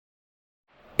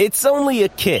It's only a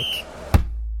kick,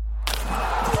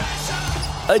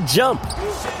 a jump,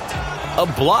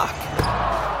 a block.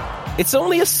 It's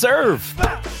only a serve.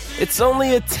 It's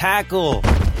only a tackle,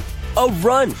 a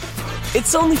run.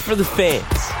 It's only for the fans.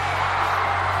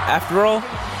 After all,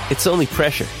 it's only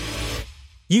pressure.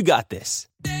 You got this.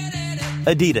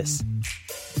 Adidas.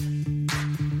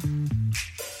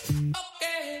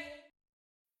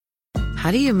 How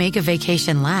do you make a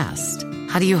vacation last?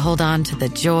 How do you hold on to the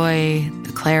joy,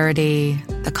 the clarity,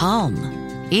 the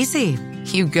calm? Easy.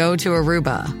 You go to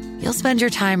Aruba. You'll spend your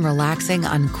time relaxing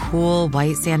on cool,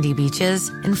 white, sandy beaches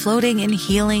and floating in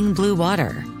healing blue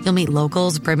water. You'll meet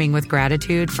locals brimming with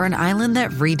gratitude for an island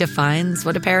that redefines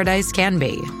what a paradise can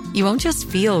be. You won't just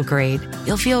feel great.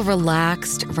 You'll feel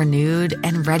relaxed, renewed,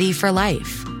 and ready for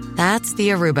life. That's the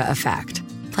Aruba effect.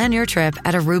 Plan your trip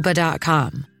at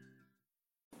Aruba.com.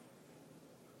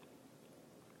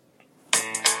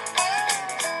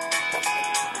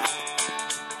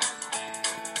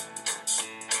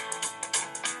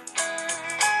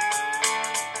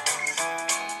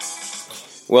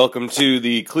 Welcome to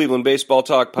the Cleveland Baseball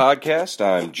Talk podcast.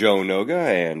 I'm Joe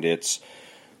Noga, and it's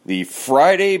the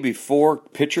Friday before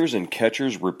pitchers and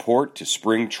catchers report to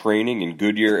spring training in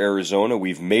Goodyear, Arizona.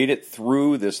 We've made it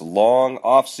through this long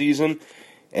off season,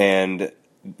 and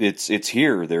it's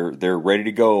here. They're ready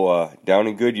to go down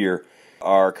in Goodyear.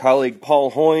 Our colleague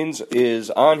Paul Hoynes is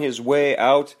on his way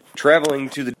out, traveling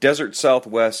to the desert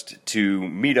Southwest to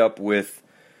meet up with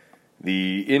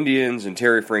the Indians and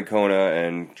Terry Francona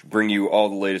and bring you all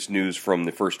the latest news from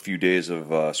the first few days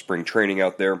of spring training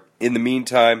out there. In the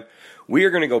meantime, we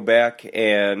are going to go back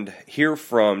and hear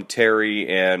from Terry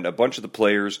and a bunch of the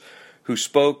players who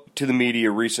spoke to the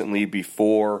media recently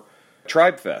before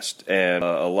Tribe Fest. And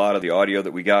a lot of the audio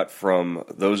that we got from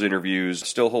those interviews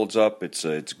still holds up.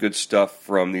 It's good stuff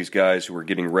from these guys who are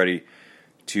getting ready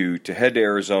to head to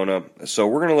Arizona. So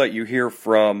we're going to let you hear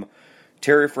from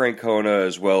Terry Francona,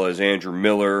 as well as Andrew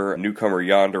Miller, newcomer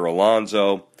Yonder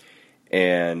Alonso,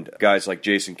 and guys like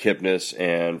Jason Kipnis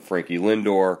and Frankie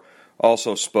Lindor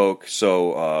also spoke.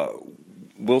 So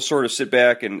we'll sort of sit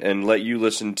back and let you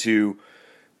listen to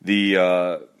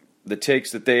the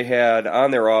takes that they had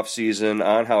on their off season,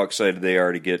 on how excited they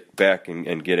are to get back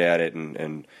and get at it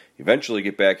and eventually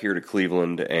get back here to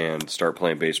Cleveland and start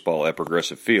playing baseball at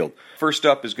Progressive Field. First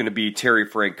up is going to be Terry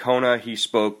Francona. He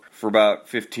spoke for about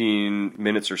 15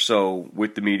 minutes or so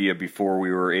with the media before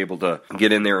we were able to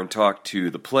get in there and talk to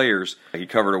the players. He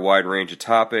covered a wide range of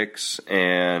topics,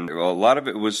 and a lot of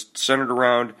it was centered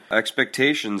around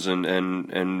expectations and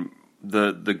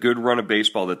the good run of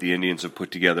baseball that the Indians have put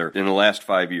together in the last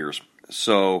 5 years.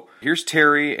 So here's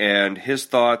Terry and his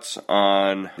thoughts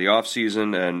on the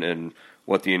offseason and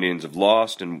what the Indians have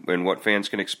lost and what fans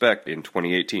can expect in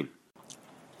 2018.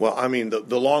 Well, I mean,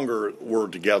 the longer we're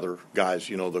together, guys,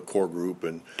 you know, the core group,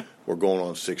 and we're going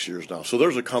on 6 years now. So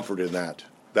there's a comfort in that.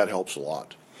 That helps a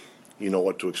lot. You know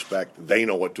what to expect. They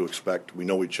know what to expect. We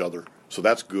know each other. So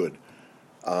that's good.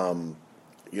 You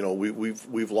know,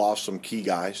 we've lost some key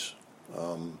guys.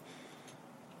 You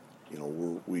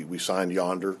know, we signed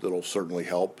Yonder. That'll certainly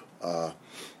help.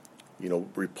 You know,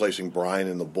 replacing Brian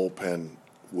in the bullpen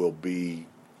will be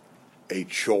a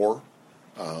chore.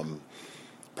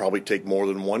 Probably take more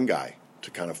than one guy to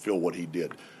kind of fill what he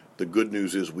did. The good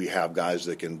news is we have guys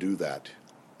that can do that.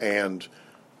 And,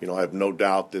 you know, I have no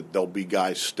doubt that there'll be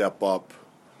guys step up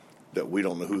that we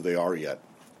don't know who they are yet.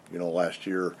 You know, last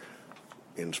year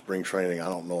in spring training, I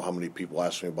don't know how many people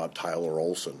asked me about Tyler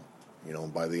Olson. You know,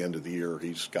 by the end of the year,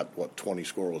 he's got, 20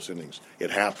 scoreless innings.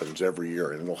 It happens every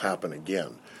year, and it'll happen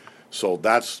again. So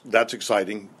that's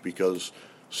exciting because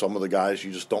some of the guys,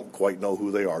 you just don't quite know who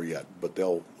they are yet, but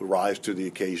they'll rise to the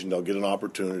occasion. They'll get an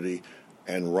opportunity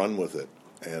and run with it,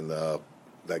 and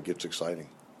that gets exciting.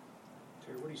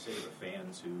 Terry, what do you say to the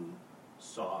fans who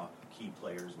saw key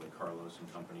players like Carlos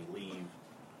and company leave,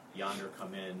 Yonder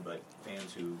come in, but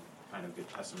fans who kind of get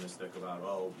pessimistic about,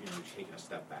 taking a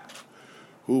step back?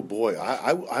 Oh, boy,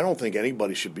 I don't think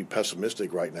anybody should be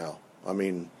pessimistic right now. I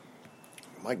mean,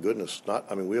 my goodness,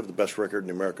 we have the best record in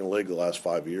the American League the last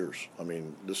 5 years. I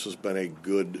mean, this has been a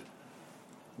good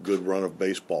run of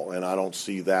baseball, and I don't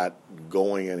see that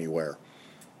going anywhere.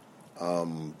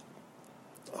 That's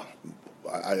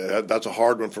a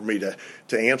hard one for me to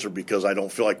answer because I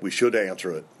don't feel like we should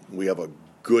answer it. We have a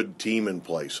good team in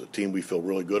place, a team we feel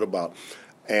really good about.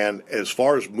 And as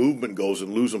far as movement goes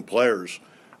and losing players,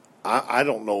 I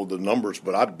don't know the numbers,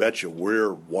 but I bet you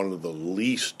we're one of the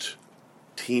least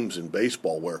teams in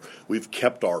baseball where we've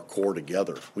kept our core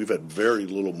together. We've had very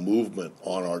little movement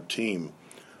on our team.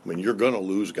 I mean, you're going to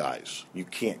lose guys. You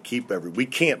can't keep we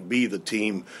can't be the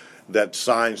team that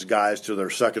signs guys to their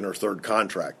second or third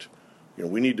contract.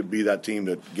 We need to be that team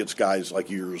that gets guys like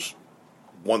years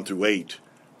 1 through 8.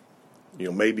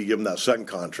 Maybe give them that second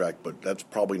contract, but that's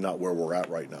probably not where we're at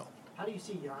right now. How do you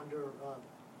see Yonder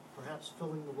perhaps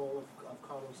filling the role of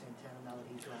Carlos Santana now that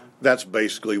he's gone? That's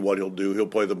basically what he'll do. He'll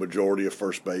play the majority of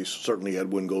first base. Certainly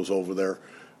Edwin goes over there,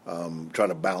 trying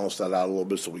to balance that out a little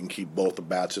bit so we can keep both the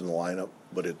bats in the lineup.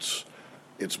 But it's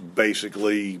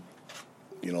basically,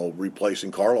 replacing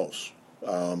Carlos.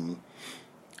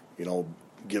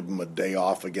 Give him a day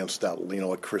off against that,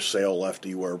 a Chris Sale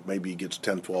lefty where maybe he gets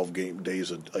 10, 12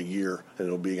 days a year, and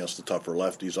it'll be against the tougher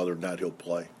lefties. Other than that, he'll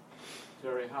play.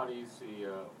 Terry, how do you see,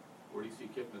 where do you see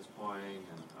Kipnis playing?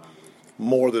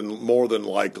 More than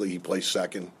likely, he plays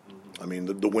second. Mm-hmm. I mean,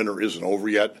 the winter isn't over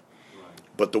yet, right.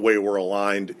 But the way we're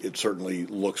aligned, it certainly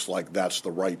looks like that's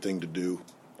the right thing to do.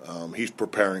 He's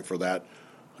preparing for that.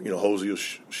 Hosey will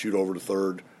shoot over to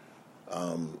third.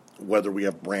 Whether we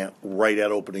have Brandt right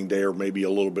at opening day or maybe a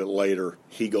little bit later,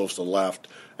 he goes to left,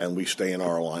 and we stay in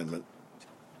our alignment.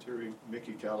 Terry,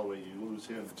 Mickey Callaway, you lose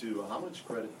him too. How much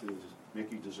credit does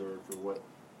Mickey deserve for what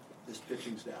this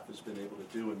pitching staff has been able to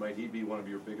do, and might he be one of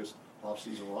your biggest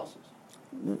off-season losses?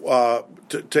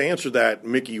 To answer that,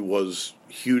 Mickey was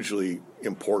hugely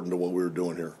important to what we were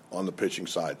doing here on the pitching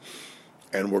side,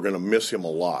 and we're going to miss him a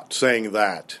lot. Saying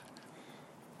that,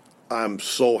 I'm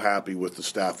so happy with the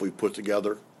staff we put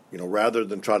together. Rather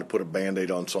than try to put a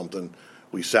Band-Aid on something,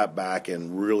 we sat back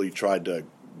and really tried to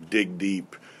dig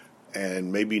deep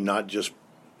and maybe not just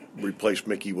replace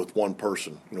Mickey with one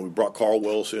person. We brought Carl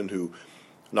Wilson, who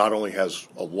not only has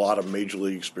a lot of major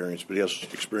league experience, but he has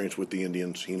experience with the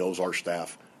Indians. He knows our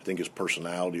staff. I think his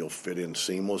personality will fit in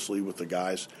seamlessly with the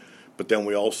guys. But then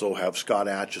we also have Scott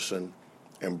Atchison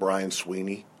and Brian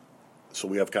Sweeney. So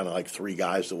we have kind of like 3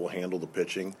 guys that will handle the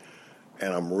pitching.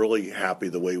 And I'm really happy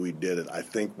the way we did it. I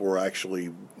think we're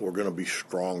going to be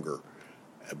stronger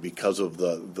because of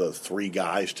the 3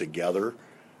 guys together.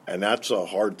 And that's a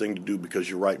hard thing to do because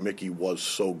you're right, Mickey was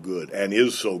so good and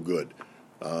is so good.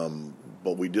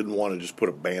 But we didn't want to just put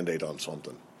a Band-Aid on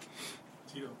something.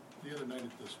 Tito, the other night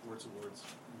at the Sports Awards,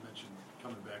 you mentioned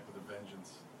coming back with a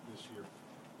vengeance this year.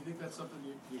 You think that's something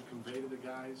you convey to the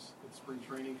guys at spring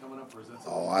training coming up, or is that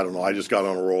something? Oh, I don't know. I just got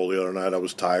on a roll the other night. I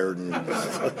was tired and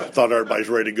thought everybody's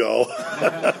ready to go.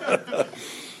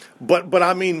 But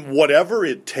I mean, whatever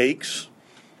it takes,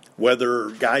 whether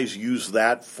guys use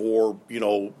that for,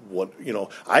 I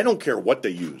don't care what they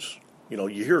use. You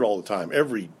hear it all the time.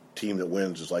 Every team that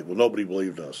wins is like, well, nobody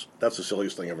believed us. That's the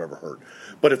silliest thing I've ever heard.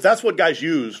 But if that's what guys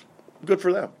use, good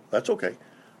for them. That's okay.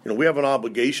 We have an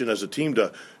obligation as a team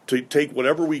to take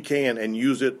whatever we can and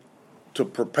use it to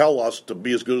propel us to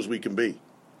be as good as we can be.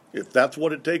 If that's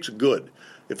what it takes, good.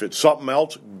 If it's something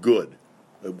else, good.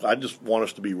 I just want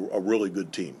us to be a really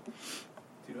good team.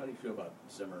 Dude, how do you feel about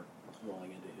Zimmer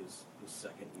rolling into his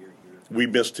second year here? We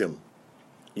missed him.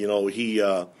 He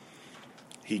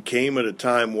came at a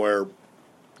time where,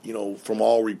 from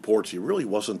all reports, he really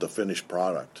wasn't the finished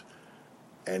product.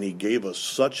 And he gave us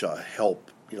such a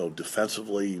help,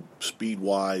 defensively,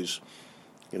 speed-wise,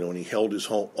 and he held his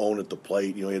own at the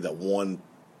plate. He had that one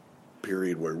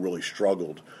period where he really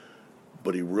struggled,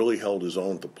 but he really held his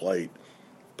own at the plate.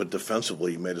 But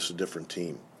defensively, he made us a different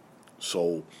team.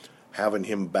 So having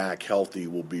him back healthy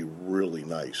will be really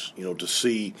nice, to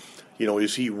see,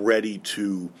 is he ready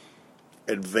to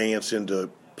advance into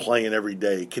playing every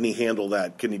day? Can he handle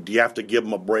that? Do you have to give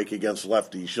him a break against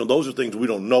lefties? Those are things we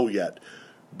don't know yet.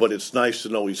 But it's nice to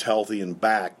know he's healthy and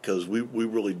back because we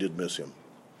really did miss him.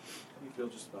 How do you feel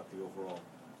just about the overall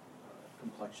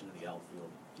complexion of the outfield?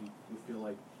 Do you feel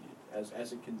like as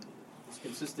it's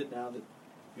consistent now that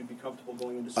you'd be comfortable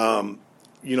going into spring?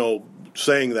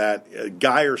 Saying that,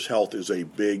 Geyer's health is a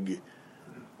big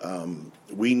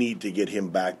we need to get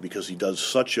him back because he does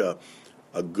such a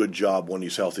good job when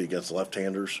he's healthy against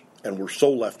left-handers. And we're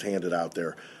so left-handed out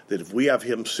there that if we have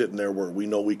him sitting there where we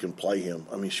know we can play him,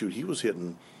 he was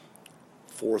hitting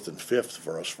 4th and 5th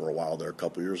for us for a while there a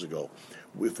couple years ago.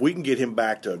 If we can get him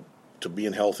back to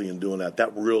being healthy and doing that,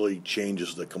 that really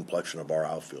changes the complexion of our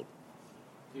outfield.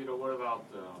 What about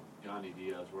Yandy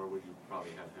Diaz? Where would you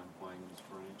probably have him playing this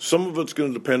spring? Some of it's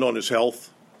going to depend on his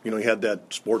health. He had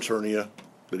that sports hernia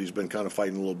that he's been kind of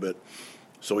fighting a little bit.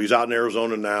 So he's out in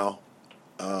Arizona now.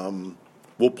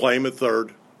 We'll play him at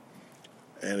third.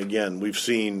 And again,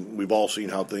 we've all seen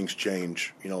how things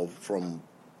change, from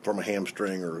a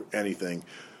hamstring or anything.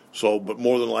 So, but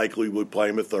more than likely, we'll play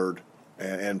him at third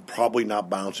and probably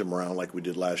not bounce him around like we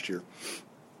did last year.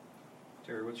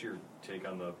 Terry, what's your take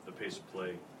on the pace of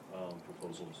play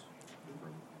proposals from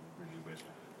Major League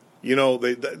You know,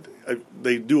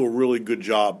 they do a really good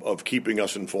job of keeping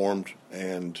us informed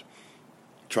and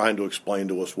trying to explain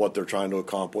to us what they're trying to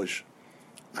accomplish.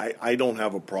 I don't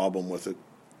have a problem with it.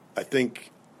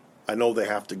 I know they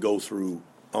have to go through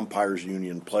umpires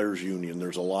union, players union.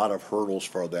 There's a lot of hurdles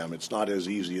for them. It's not as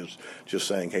easy as just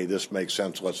saying, hey, this makes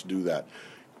sense, let's do that.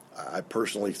 I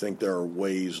personally think there are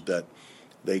ways that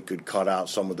they could cut out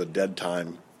some of the dead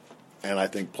time, and I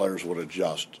think players would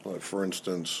adjust. For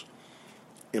instance,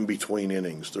 in between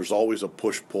innings, there's always a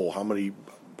push-pull. How many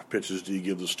pitches do you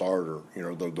give the starter,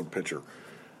 the pitcher?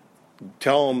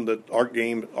 Tell them that our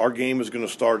game is going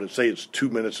to start at, say it's 2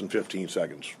 minutes and 15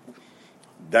 seconds.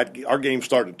 Our game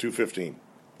started at 2:15.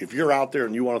 If you're out there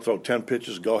and you want to throw 10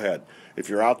 pitches, go ahead. If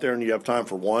you're out there and you have time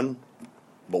for one,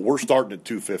 but we're starting at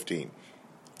 2:15.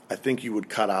 I think you would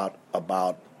cut out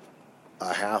about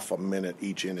a half a minute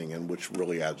each inning, and which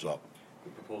really adds up. The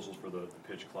proposals for the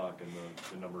pitch clock and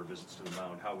the number of visits to the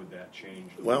mound, how would that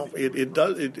change? Well,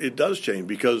 it does change,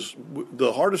 because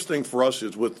the hardest thing for us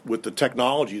is with the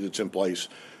technology that's in place,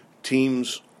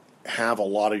 teams have a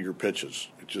lot of your pitches.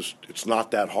 It's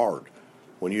not that hard.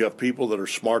 When you have people that are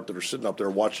smart, that are sitting up there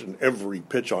watching every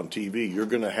pitch on TV, you're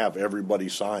going to have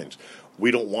everybody's signs.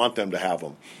 We don't want them to have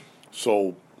them.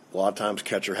 So a lot of times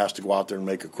catcher has to go out there and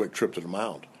make a quick trip to the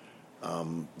mound.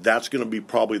 That's going to be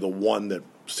probably the one that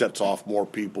sets off more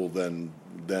people than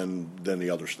the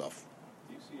other stuff.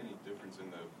 Do you see any difference in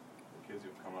the kids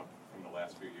who've come up from the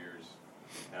last few years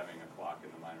having a clock in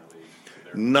the minor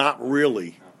leagues? Not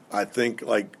really. No. I think,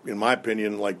 in my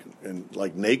opinion,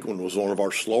 Naquin was one of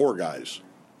our slower guys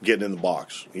getting in the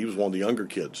box. He was one of the younger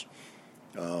kids.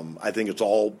 I think it's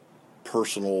all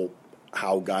personal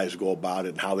how guys go about it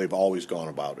and how they've always gone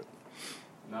about it.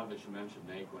 Now that you mentioned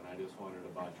Naquin, I just wondered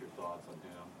about your thoughts on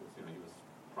him, because he was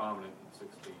prominent in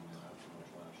 16 and not so much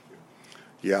last year.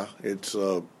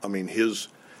 Yeah,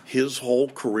 his whole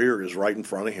career is right in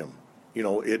front of him.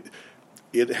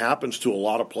 It happens to a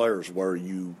lot of players where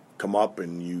you come up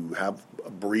and you have a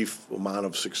brief amount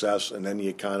of success and then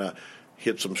you kind of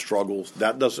hit some struggles.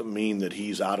 That doesn't mean that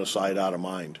he's out of sight, out of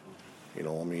mind.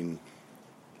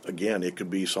 Again, it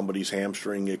could be somebody's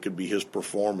hamstring, it could be his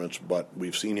performance, but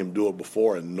we've seen him do it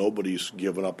before, and nobody's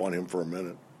given up on him for a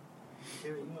minute.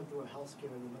 Gary, you went through a health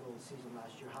scare in the middle of the season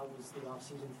last year. How was the off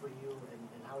season for you,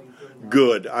 and how are you feeling now?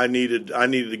 Good. I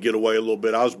needed to get away a little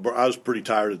bit. I was pretty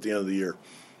tired at the end of the year.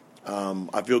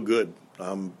 I feel good.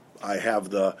 I have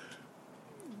the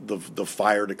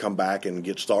fire to come back and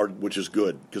get started, which is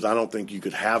good, because I don't think you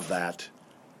could have that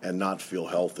and not feel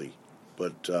healthy.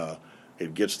 But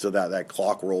it gets to that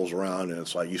clock rolls around, and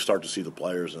it's like you start to see the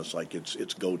players, and it's like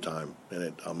it's go time,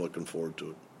 and I'm looking forward to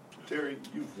it. Terry,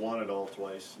 you've won it all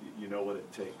twice. You know what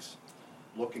it takes.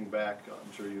 Looking back,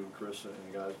 I'm sure you and Chris and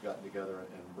the guys gotten together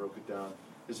and broke it down.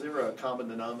 Is there a common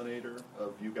denominator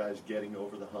of you guys getting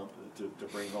over the hump to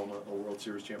bring home a World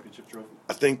Series championship trophy?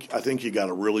 I think you got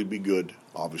to really be good,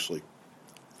 obviously.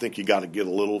 I think you got to get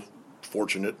a little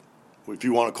fortunate, if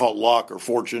you want to call it luck or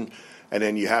fortune, and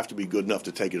then you have to be good enough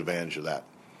to take advantage of that.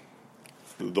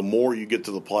 The more you get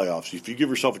to the playoffs, if you give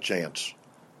yourself a chance,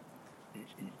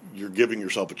 you're giving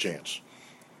yourself a chance.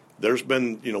 There's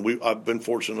been, I've been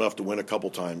fortunate enough to win a couple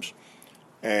times,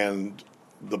 and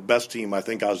the best team I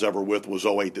think I was ever with was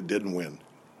 2008 that didn't win.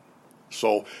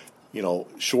 So,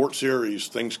 short series,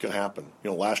 things can happen.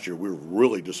 Last year, we were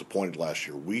really disappointed last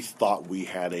year. We thought we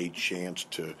had a chance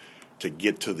to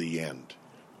get to the end.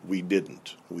 We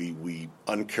didn't. We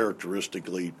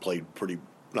uncharacteristically played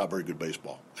not very good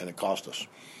baseball, and it cost us.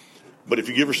 But if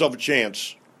you give yourself a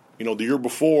chance, the year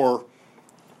before,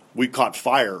 we caught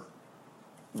fire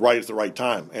right at the right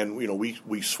time. And,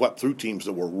 we swept through teams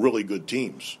that were really good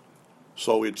teams.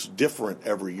 So it's different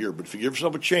every year. But if you give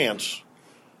yourself a chance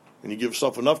and you give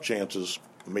yourself enough chances,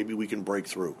 maybe we can break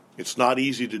through. It's not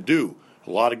easy to do.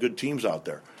 A lot of good teams out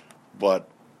there. But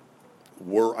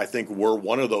I think we're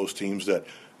one of those teams that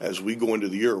as we go into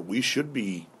the year, we should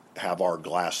have our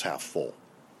glass half full.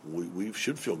 We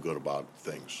should feel good about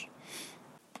things.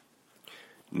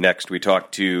 Next, we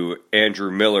talked to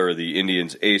Andrew Miller, the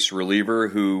Indians' ace reliever,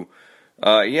 who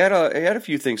he had a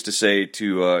few things to say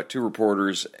to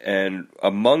reporters, and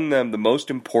among them, the most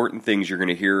important things you're going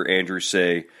to hear Andrew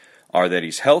say are that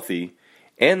he's healthy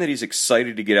and that he's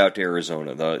excited to get out to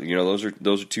Arizona. Those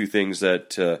are two things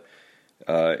that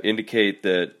indicate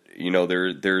that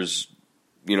there's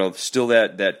still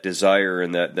that desire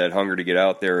and that hunger to get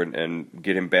out there and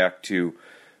get him back to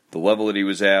the level that he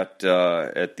was at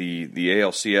the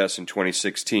ALCS in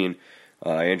 2016.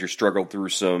 Andrew struggled through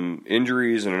some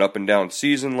injuries and an up-and-down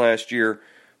season last year,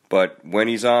 But when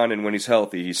he's on and when he's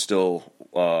healthy, he's still,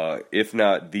 if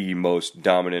not the most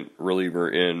dominant reliever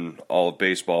in all of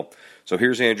baseball. So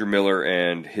here's Andrew Miller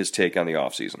and his take on the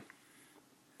offseason.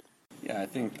 Yeah, I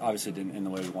think obviously it didn't end the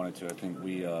way we wanted to. I think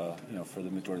we, for the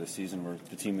majority of the season, we're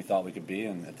the team we thought we could be,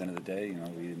 and at the end of the day,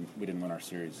 we didn't win our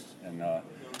series. And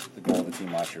the goal of the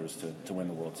team last year was to win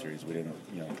the World Series. We didn't,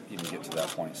 even get to that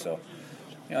point. So,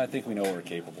 I think we know what we're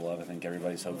capable of. I think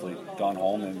everybody's hopefully gone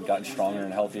home and gotten stronger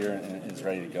and healthier and is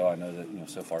ready to go. I know that,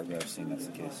 so far that I've seen that's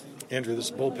the case. Andrew, this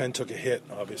bullpen took a hit,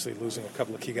 obviously losing a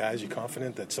couple of key guys. You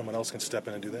confident that someone else can step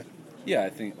in and do that? Yeah, I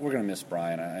think we're going to miss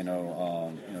Brian. I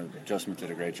know, Joe Smith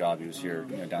did a great job. He was here,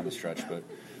 down the stretch, but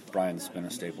Brian's been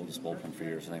a staple of this bullpen for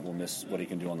years. I think we'll miss what he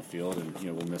can do on the field, and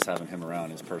we'll miss having him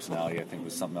around. His personality, I think,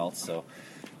 was something else. So,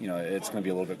 it's going to be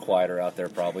a little bit quieter out there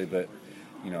probably, but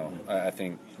I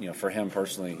think for him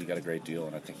personally, he got a great deal,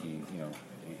 and I think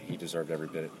he deserved every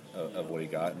bit of what he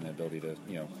got and the ability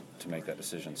to make that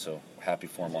decision. So happy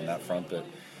for him on that front, but.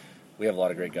 We have a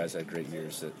lot of great guys that had great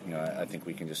years that, I think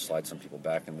we can just slide some people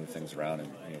back and move things around,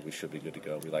 and, we should be good to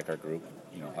go. We like our group.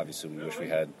 Obviously we wish we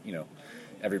had,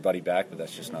 everybody back, but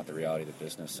that's just not the reality of the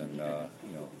business. And,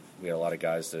 we had a lot of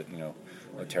guys that,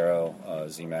 Otero,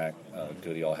 Z-Mac,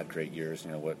 Goody all had great years.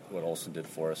 What Olsen did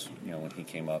for us, when he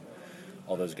came up,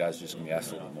 all those guys are just going to be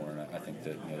asked a little more, and I think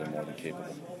that, they're more than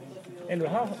capable. Andrew,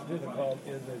 how difficult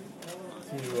is it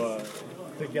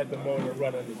to get the moment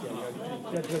running again?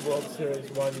 Get to the World Series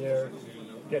 1 year,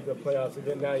 get to the playoffs, and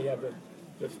then now you have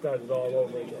to start it all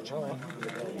over again.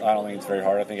 I don't think it's very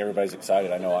hard. I think everybody's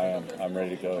excited. I know I am. I'm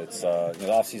ready to go. It's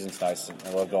the off season's nice. I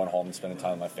love going home and spending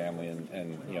time with my family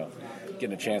and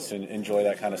getting a chance to enjoy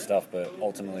that kind of stuff. But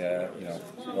ultimately, I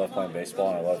love playing baseball,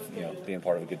 and I love being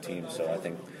part of a good team. So I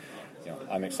think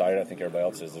I'm excited. I think everybody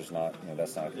else is. There's not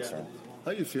that's not a concern. How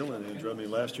are you feeling, Andrew? I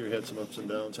mean, last year you had some ups and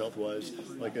downs health-wise.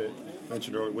 Like I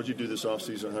mentioned earlier, what did you do this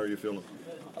offseason? How are you feeling?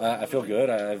 I feel good.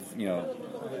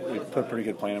 We put a pretty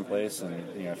good plan in place, and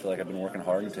I feel like I've been working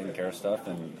hard and taking care of stuff,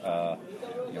 and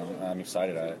I'm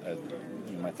excited.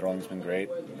 My throwing's been great.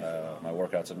 My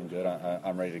workouts have been good.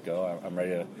 I'm ready to go. I'm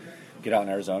ready to get out in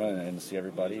Arizona and see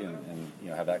everybody, and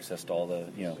have access to all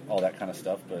the all that kind of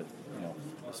stuff. But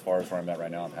as far as where I'm at right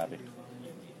now, I'm happy.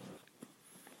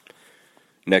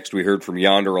 Next, we heard from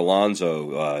Yonder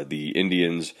Alonso, the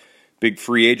Indians' big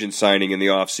free agent signing in the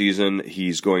offseason.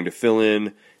 He's going to fill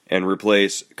in and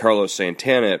replace Carlos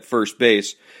Santana at first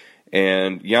base.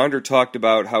 And Yonder talked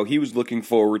about how he was looking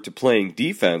forward to playing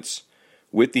defense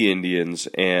with the Indians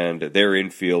and their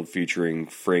infield featuring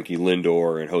Frankie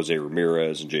Lindor and Jose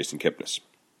Ramirez and Jason Kipnis.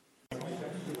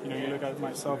 You look at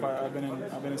myself. I've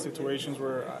been in situations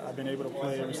where I've been able to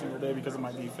play every single day because of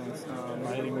my defense.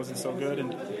 My hitting wasn't so good,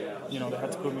 and they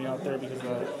had to put me out there because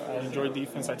I enjoy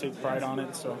defense. I take pride on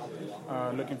it. So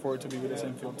looking forward to be with this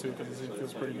infield too, because this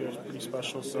infield's pretty good, pretty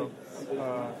special. So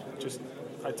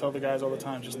I tell the guys all the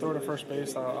time, just throw it to first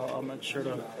base. I'll make sure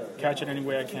to catch it any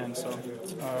way I can. So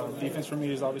defense for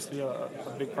me is obviously a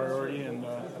big priority, and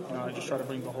I just try to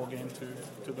bring the whole game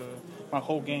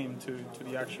to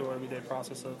the actual everyday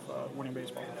process of winning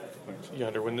baseball.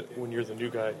 Yonder, when you're the new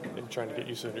guy and trying to get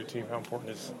used to the new team, how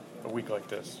important is a week like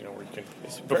this? Where you can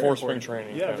before spring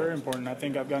training. Yeah, very important. I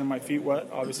think I've gotten my feet wet.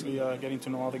 Obviously, getting to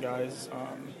know all the guys,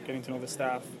 getting to know the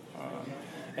staff,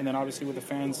 and then obviously with the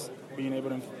fans being able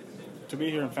to be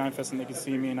here in FanFest and they can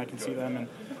see me and I can see them,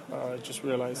 and just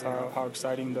realize how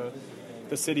exciting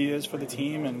the city is for the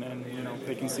team, and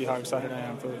they can see how excited I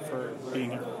am for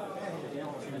being here.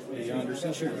 Yonder,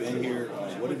 since you've been here,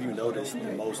 what have you noticed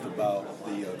the most about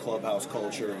the clubhouse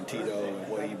culture and Tito and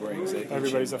what he brings?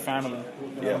 Everybody's a family.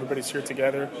 Everybody's here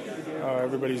together.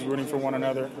 Everybody's rooting for one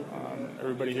another.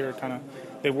 Everybody here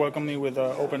they welcome me with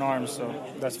open arms, so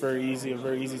that's a very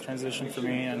easy transition for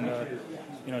me, and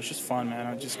it's just fun, man.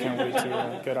 I just can't wait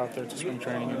to get out there to spring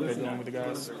training and get known with the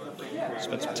guys.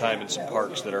 Spend some time in some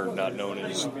parks that are not known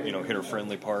as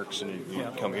hitter-friendly parks, and you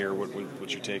come here.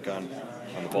 What's your take on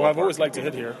the ball? Well, I've always liked to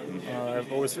hit here.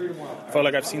 I've always felt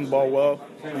like I've seen the ball well,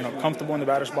 comfortable in the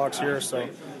batter's box here. So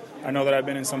I know that I've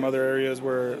been in some other areas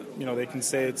where they can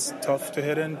say it's tough to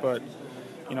hit in, but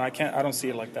I don't see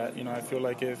it like that. I feel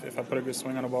like if I put a good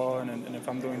swing on a ball and if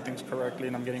I'm doing things correctly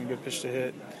and I'm getting a good pitch to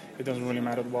hit, it doesn't really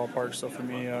matter the ballpark. So for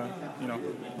me,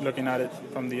 looking at it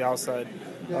from the outside,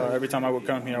 every time I would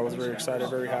come here, I was very excited,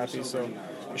 very happy. So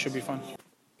it should be fun.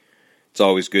 It's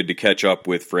always good to catch up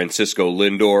with Francisco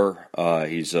Lindor.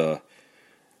 He's a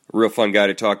real fun guy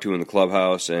to talk to in the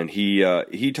clubhouse, and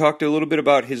he talked a little bit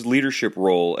about his leadership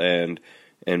role and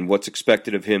what's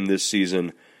expected of him this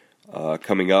season.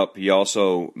 Coming up, he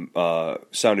also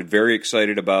sounded very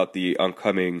excited about the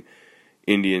upcoming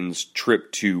Indians'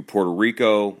 trip to Puerto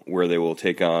Rico, where they will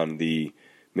take on the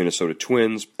Minnesota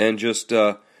Twins, and just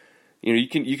you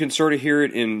can sort of hear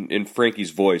it in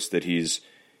Frankie's voice that he's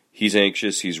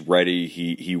anxious, he's ready,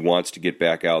 he wants to get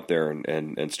back out there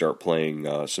and start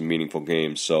playing some meaningful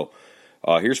games. So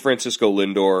here's Francisco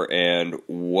Lindor and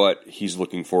what he's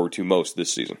looking forward to most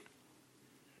this season.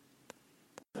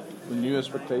 With new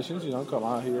expectations, come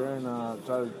out here and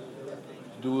try to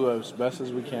do as best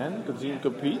as we can, continue to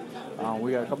compete.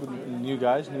 We got a couple of new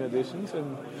guys, new additions,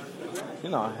 and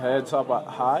heads up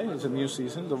high. It's a new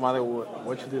season. No matter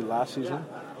what you did last season,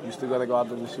 you still got to go out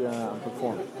there this year and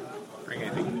perform. I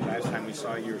think last time we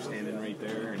saw you were standing right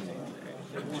there, and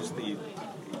just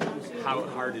how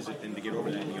hard is it then to get over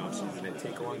that in the offseason? Did it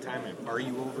take a long time? And are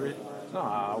you over it? No,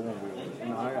 I won't be.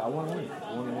 I want to win.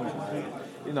 I want to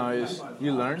win. It's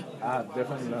you learn. I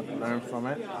definitely learned from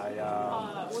it.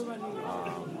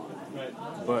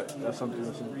 But that's something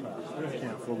that's in the past. I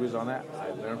can't focus on that.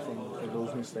 I learned from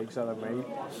those mistakes that I made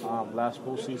last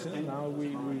postseason. Now we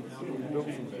build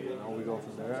from there. We go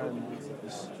from there, and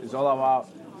it's all about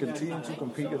continuing to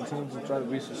compete, continuing to try to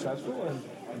be successful,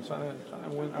 and trying to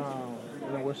win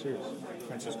in a World Series.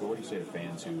 Francisco, what do you say to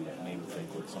fans who maybe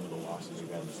think with some of the losses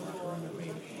you've had in this locker room that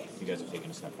maybe you guys have taken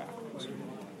a step backwards?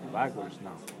 Backwards?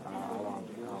 No, I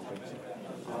don't think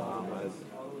so.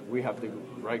 We have the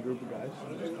right group of guys.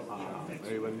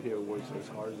 Everybody here works as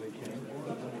hard as they can.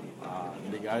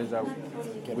 The guys that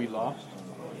we lost,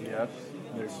 yes,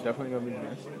 they're definitely going to be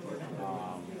missed.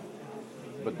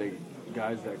 But the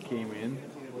guys that came in,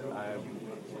 I'm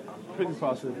pretty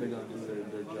positive they're going to do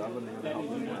their job and they're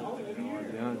going to help them.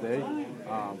 At the end of the day,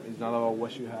 it's not about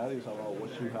what you had, it's about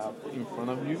what you have in front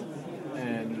of you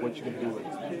and what you can do with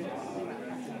it.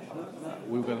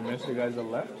 We're going to miss the guys that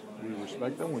left. We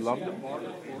respect them, we love them,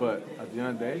 but at the end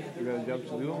of the day, we got a job to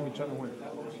do and we're trying to win.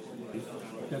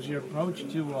 Does your approach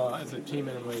to, as a team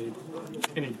in a way,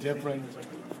 any different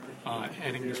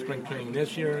heading to spring training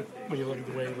this year when you look at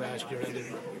the way last year ended?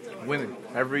 Winning.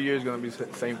 Every year is going to be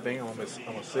the same thing. I'm going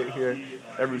to sit here,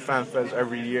 every fan fest,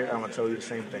 every year, I'm going to tell you the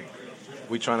same thing.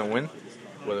 We're trying to win.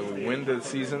 Whether we win the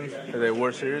season, the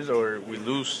World Series, or we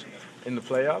lose in the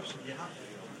playoffs,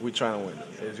 we're trying to win.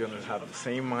 It's going to have the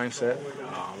same mindset.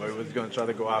 Everybody's going to try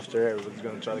to go after it. Everybody's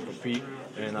going to try to compete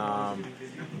and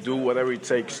do whatever it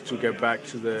takes to get back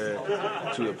to the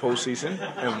postseason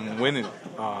and winning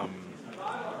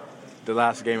the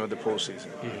last game of the postseason.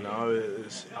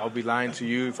 I'll be lying to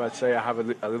you if I say I have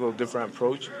a little different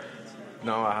approach.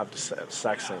 No, I have the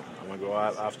exact same. I'm going to go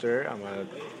out after it. I'm going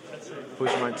to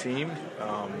push my team.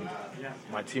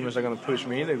 My teammates are going to push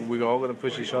me. We're all going to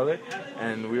push each other,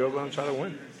 and we're all going to try to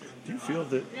win. Do you feel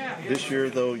that this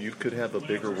year, though, you could have a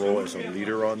bigger role as a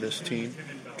leader on this team,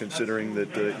 considering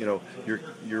that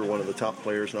you're one of the top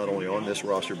players not only on this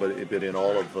roster but in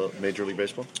all of Major League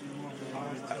Baseball?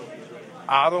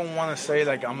 I don't want to say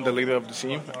like I'm the leader of the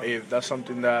team. If that's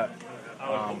something that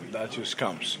just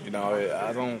comes,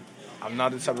 I'm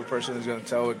not the type of person who's going to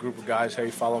tell a group of guys,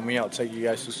 "Hey, follow me. I'll take you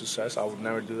guys to success." I would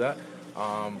never do that.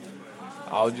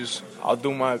 I'll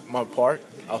do my part.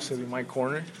 I'll sit in my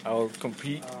corner. I'll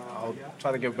compete. I'll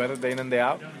try to get better day in and day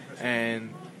out.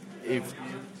 And if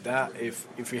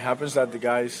it happens that the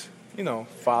guys,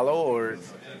 follow, or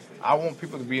I want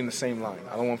people to be in the same line.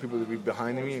 I don't want people to be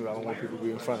behind me. I don't want people to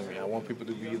be in front of me. I want people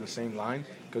to be in the same line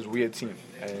because we're a team.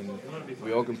 And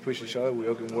we all can push each other. We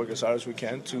all can work as hard as we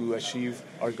can to achieve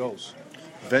our goals.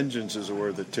 Vengeance is a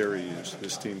word that Terry used,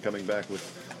 this team coming back with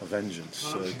a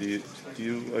vengeance. Do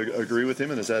you agree with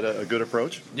him, and is that a good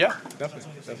approach? Yeah,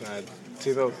 definitely.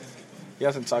 Tito, he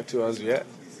hasn't talked to us yet,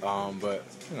 but,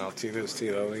 Tito's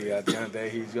Tito. At the end of the day,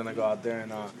 he's going to go out there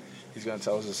and he's going to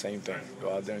tell us the same thing.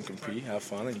 Go out there and compete, have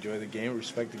fun, enjoy the game,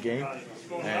 respect the game,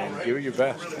 and give it your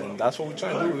best. And that's what we're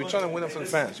trying to do. We're trying to win it for the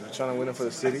fans. We're trying to win it for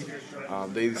the city.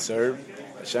 They deserve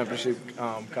a championship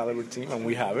caliber team, and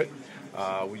we have it.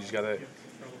 We just got to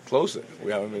close it.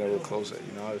 We haven't been able to close it.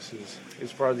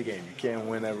 It's part of the game. You can't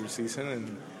win every season,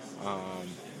 and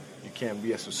you can't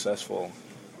be as successful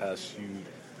as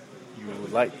you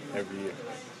would like every year.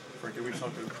 Frankie, we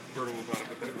talked to Berto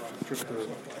about the trip to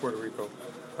Puerto Rico.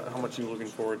 How much are you looking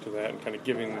forward to that and kind of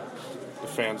giving the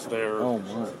fans there? Oh,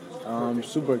 my. I'm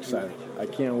super excited. I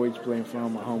can't wait to play in front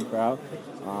of my home crowd.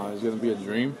 It's going to be a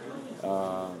dream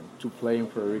to play in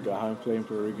Puerto Rico. I haven't played in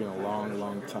Puerto Rico in a long,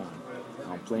 long time.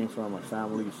 I'm playing in front of my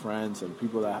family, friends, and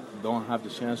people that don't have the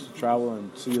chance to travel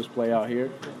and see us play out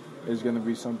here. It's going to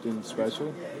be something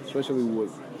special, especially what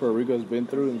Puerto Rico has been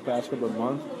through in the past couple of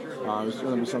months. It's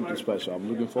going to be something special. I'm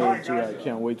looking forward to it. I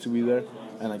can't wait to be there,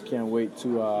 and I can't wait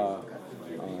to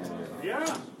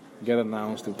get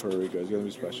announced in Puerto Rico. It's going to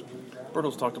be special.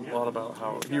 Berto's talked a lot about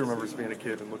how he remembers being a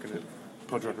kid and looking at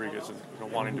Pudge Rodriguez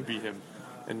and wanting to beat him,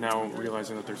 and now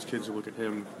realizing that there's kids who look at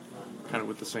him kind of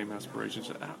with the same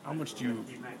aspirations. How much do you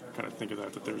kind of think of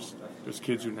that there's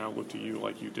kids who now look to you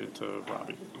like you did to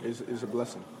Robbie? It's a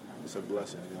blessing. It's a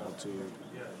blessing, to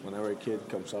whenever a kid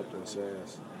comes up and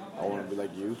says, I want to be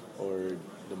like you, or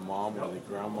the mom or the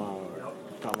grandma or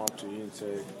come up to you and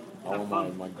say, I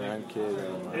want my grandkid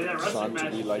or my son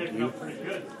to be like you.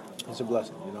 It's a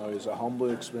blessing, It's a humble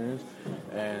experience,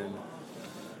 and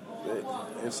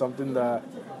it's something that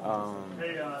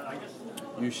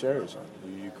you cherish.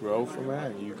 You grow from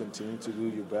it, and you continue to do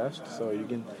your best so you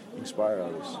can inspire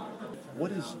others.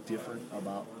 What is different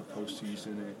about the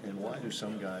postseason, and why do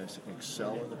some guys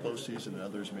excel in the postseason and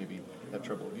others maybe have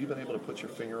trouble? Have you been able to put your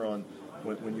finger on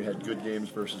when you had good games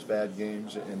versus bad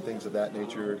games and things of that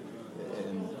nature,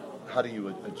 and how do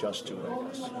you adjust to it, I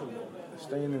guess?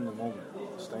 Staying in the moment.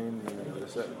 Staying in the moment.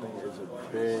 This thing is a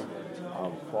big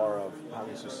part of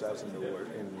having success in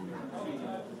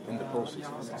the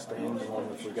postseason. Staying in the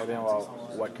moment, forgetting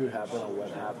about what could happen or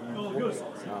what happened.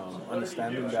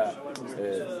 Understanding that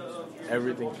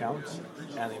everything counts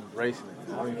and embracing it,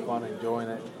 having fun, enjoying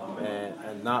it,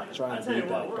 and not trying to be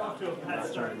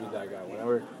that guy.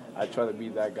 Whenever I try to be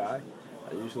that guy,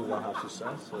 I usually don't have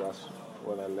success. So that's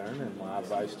what I learned, and my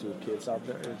advice to kids out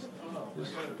there is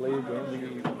just play your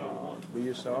game, be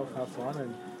yourself, have fun,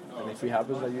 and if it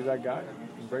happens that you're that guy,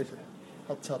 embrace it.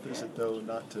 How tough is it, though,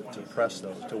 not to press,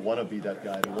 though, to want to be that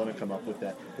guy, to want to come up with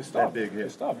that big hit?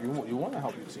 It's tough. You want to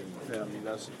help your team. Yeah. I mean,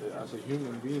 as a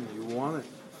human being, you want to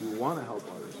help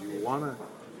others. You want to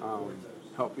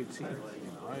help your team.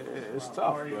 It's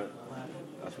tough, but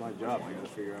that's my job. I got to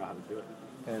figure out how to do it.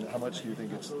 And how much do you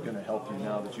think it's going to help you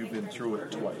now that you've been through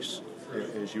it twice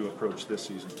as you approach this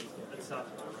season?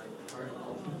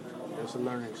 It's a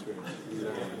learning experience.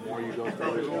 The more you go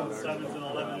through it, you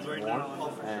learn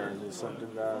more. And it's something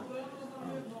that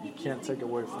you can't take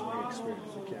away from the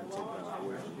experience. You can't take that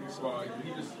away from you. So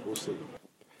we'll see.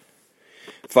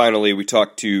 Finally, we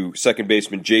talked to second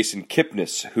baseman Jason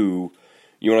Kipnis, who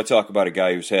you want to talk about a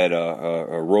guy who's had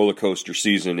a roller coaster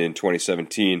season in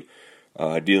 2017,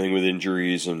 dealing with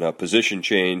injuries and position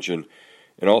change and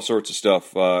all sorts of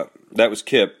stuff. That was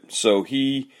Kip. So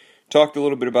he talked a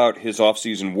little bit about his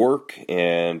offseason work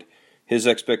and his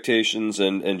expectations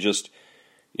and just,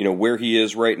 where he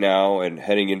is right now and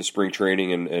heading into spring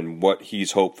training and what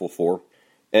he's hopeful for.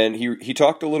 And he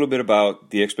talked a little bit about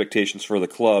the expectations for the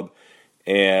club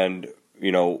and,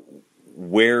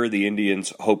 where the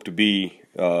Indians hope to be,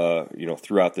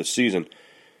 throughout this season.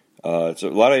 It's a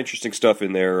lot of interesting stuff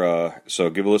in there. So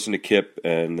give a listen to Kip,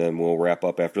 and then we'll wrap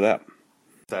up after that.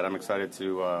 I'm excited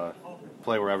to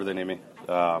play wherever they need me.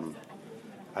 I'm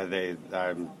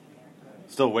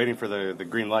still waiting for the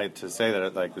green light to say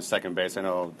that it was second base. I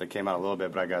know they came out a little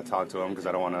bit, but I got to talk to them because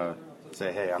I don't want to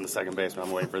say, hey, I'm the second baseman.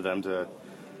 I'm waiting for them to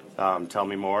tell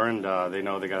me more, and they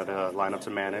know they got a lineup to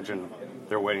manage, and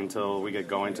they're waiting until we get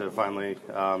going to finally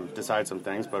decide some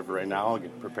things. But for right now, I'll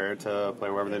get prepared to play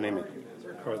wherever they need me.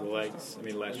 How are the legs? I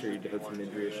mean, last year you had some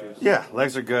injury issues. Yeah,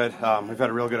 legs are good. We've had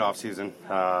a real good offseason.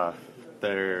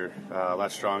 They're a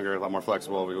lot stronger, a lot more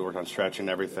flexible. We worked on stretching and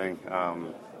everything.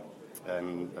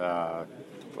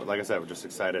 Like I said, we're just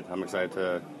excited. I'm excited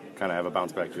to kind of have a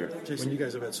bounce back year. Jason, you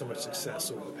guys have had so much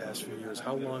success over the past few years.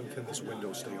 How long can this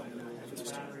window stay open for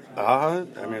this team?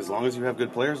 As long as you have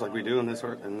good players like we do in this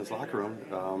locker room,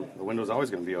 the window's always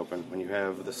going to be open. When you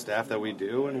have the staff that we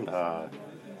do and the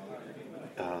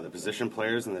position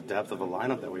players and the depth of a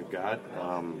lineup that we've got,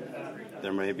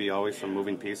 there may be always some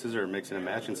moving pieces or mixing and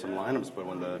matching some lineups, but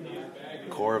when the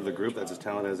core of the group that's as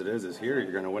talented as it is here,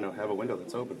 you're going to have a window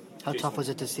that's open. How tough was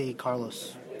it to see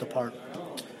Carlos depart?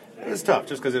 It was tough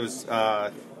just because it was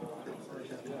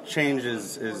change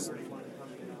is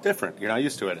different. You're not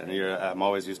used to it, and I'm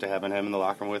always used to having him in the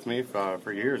locker room with me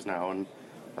for years now, and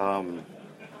I'm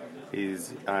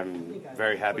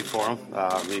very happy for him.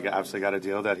 He obviously got a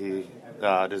deal that he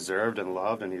deserved and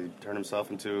loved, and he turned himself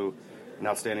into an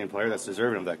outstanding player that's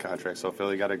deserving of that contract. So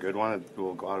Philly got a good one.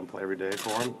 We'll go out and play every day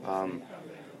for him.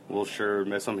 We'll sure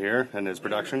miss him here and his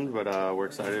production, but we're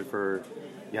excited for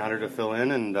Yonder to fill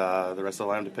in and the rest of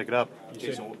the lineup to pick it up.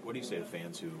 Jason, what do you say to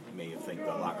fans who may think the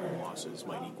locker room losses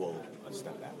might equal a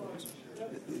step backwards?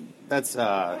 That's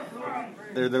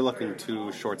they're looking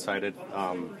too short-sighted,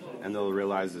 and they'll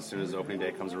realize as soon as opening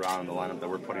day comes around and the lineup that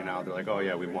we're putting out, they're like, oh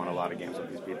yeah, we've won a lot of games with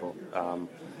these people.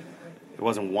 it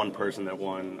wasn't one person that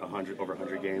won over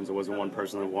 100 games. It wasn't one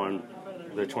person that won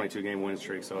their 22-game win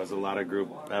streak. So it's a lot of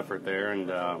group effort there, and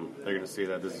they're going to see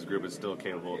that this group is still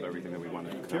capable of everything that we want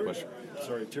to accomplish.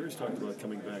 Terry's talked about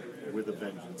coming back with a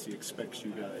vengeance. He expects you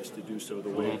guys to do so the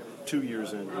way 2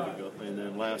 years in, and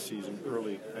then last season,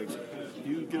 early exit. Do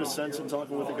you get a sense in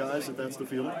talking with the guys that that's the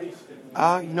feeling?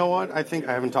 You know what? I think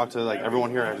I haven't talked to everyone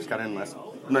here. I just got in last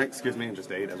night, and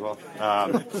just ate as well.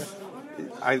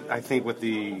 I think with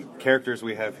the characters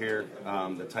we have here,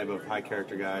 the type of high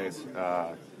character guys,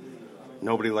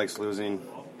 nobody likes losing,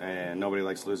 and nobody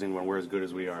likes losing when we're as good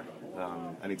as we are.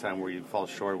 Anytime where you fall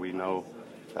short, we know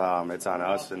it's on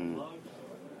us, and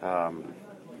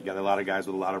you got a lot of guys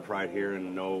with a lot of pride here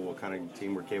and know what kind of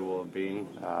team we're capable of being.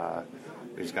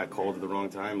 We just got cold at the wrong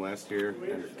time last year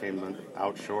and came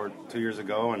out short 2 years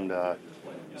ago, and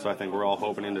so I think we're all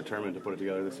hoping and determined to put it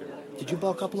together this year. Did you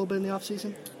bulk up a little bit in the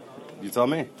offseason? You tell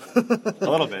me. A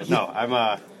little bit. No,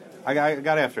 I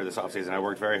got after this offseason. I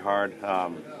worked very hard,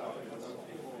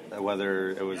 whether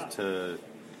it was to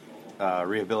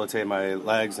rehabilitate my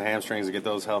legs, the hamstrings, to get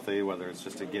those healthy, whether it's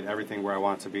just to get everything where I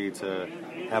want it to be to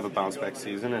have a bounce-back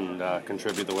season and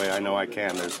contribute the way I know I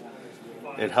can.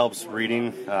 It helps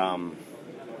reading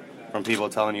from people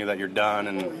telling you that you're done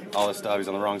and all this stuff. He's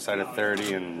on the wrong side of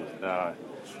 30 and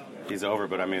he's over.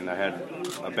 But, I mean, I had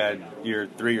a bad year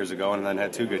 3 years ago and then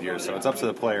had 2 good years. So it's up to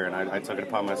the player, and I took it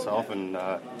upon myself and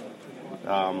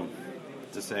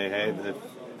to say, hey, if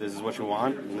this is what you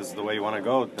want and this is the way you want to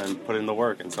go, then put in the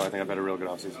work. And so I think I've had a real good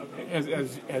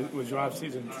offseason. Was your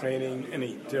offseason training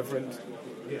any different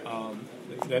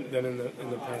than in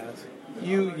the past?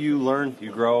 You learn,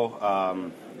 you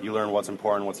grow, you learn what's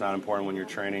important, what's not important when you're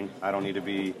training. I don't need to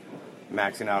be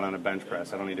maxing out on a bench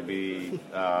press. I don't need to be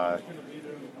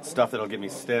stuff that'll get me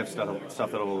stiff,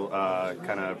 stuff that'll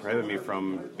kind of prohibit me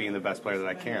from being the best player that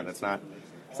I can. It's not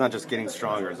just getting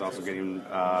stronger. It's also getting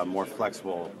more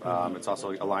flexible. It's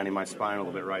also aligning my spine a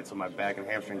little bit right so my back and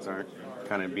hamstrings aren't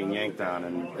kind of being yanked on.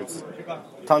 And it's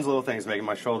tons of little things, making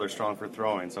my shoulder strong for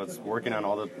throwing. So it's working on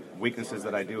all the weaknesses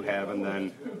that I do have and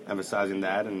then emphasizing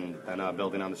that and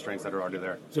building on the strengths that are already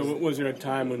there. So was there a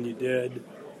time when you did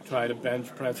try to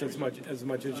bench press as much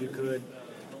as you could?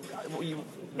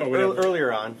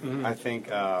 Earlier on, I think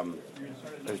it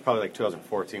was probably like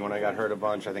 2014 when I got hurt a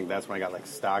bunch. I think that's when I got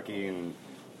stocky and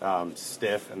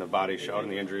stiff, and the body showed,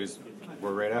 and the injuries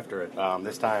were right after it.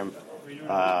 This time,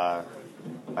 I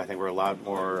think we're a lot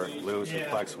more loose and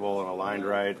flexible and aligned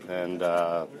right and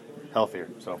healthier.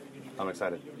 So I'm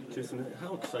excited. Jason,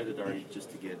 how excited are you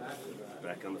just to get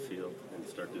back on the field and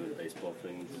start doing baseball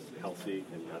things healthy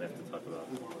and not have to talk about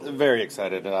it? Very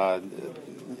excited.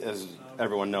 As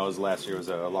everyone knows, last year was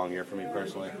a long year for me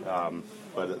personally.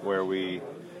 But where we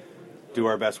do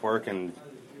our best work and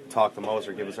talk the most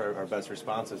or give us our best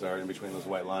responses are in between those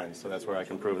white lines. So that's where I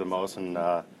can prove the most and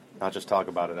not just talk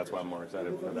about it. That's why I'm more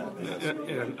excited for that.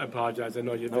 And I apologize. I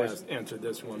know you've answered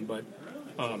this one, but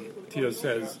Tito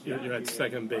says you're at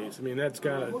second base. I mean, that's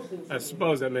I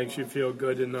suppose that makes you feel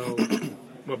good to know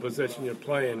what position you're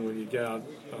playing when you get out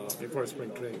before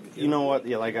spring training. You know what?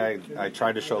 Yeah, like I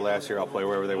tried to show last year, I'll play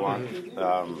wherever they want.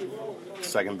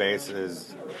 Second base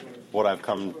is what I've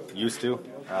come used to.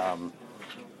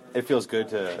 It feels good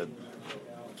to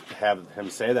have him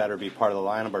say that or be part of the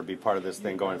lineup or be part of this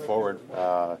thing going forward.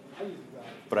 But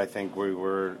I think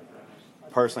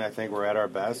personally, I think we're at our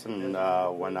best and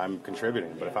when I'm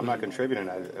contributing. But if I'm not contributing,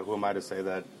 who am I to say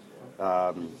that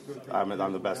I'm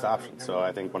the best option? So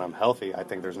I think when I'm healthy, I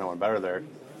think there's no one better there,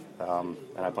 and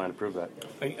I plan to prove that.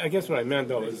 I guess what I meant,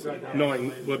 though, is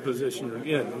knowing what position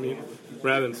you're in. I mean,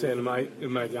 rather than saying, am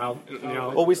I out?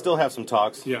 Well, we still have some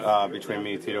talks between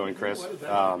me, Tito, and Chris.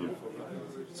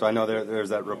 So I know there's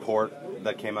that report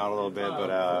that came out a little bit,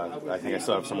 but I think I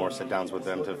still have some more sit-downs with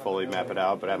them to fully map it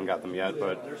out, but I haven't got them yet.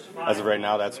 But as of right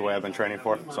now, that's the way I've been training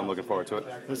for, so I'm looking forward to it.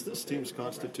 As this team's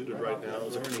constituted right now,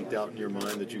 is there any doubt in your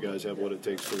mind that you guys have what it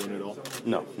takes to win it all?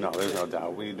 No, there's no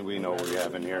doubt. We know what we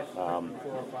have in here.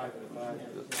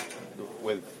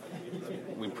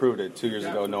 We proved it 2 years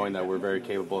ago, knowing that we're very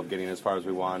capable of getting as far as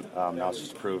we want. Now it's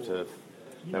just to prove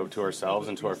to ourselves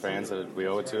and to our fans that we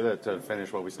owe it to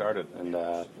finish what we started, and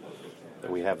that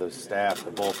we have the staff,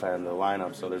 the bullpen, the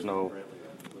lineup. So there's no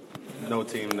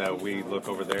team that we look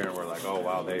over there and we're like, oh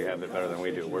wow, they have it better than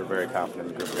we do. We're very confident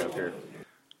in the group we have here.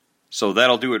 So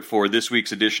that'll do it for this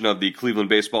week's edition of the Cleveland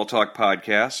Baseball Talk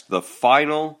podcast. The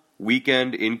final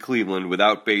weekend in Cleveland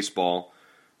without baseball,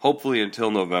 hopefully until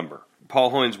November.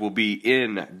 Paul Hoynes will be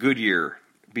in Goodyear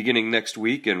beginning next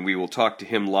week, and we will talk to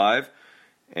him live.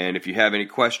 And if you have any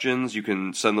questions, you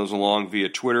can send those along via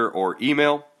Twitter or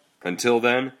email. Until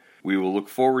then, We will look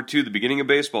forward to the beginning of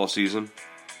baseball season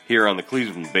here on the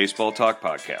Cleveland Baseball Talk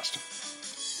Podcast.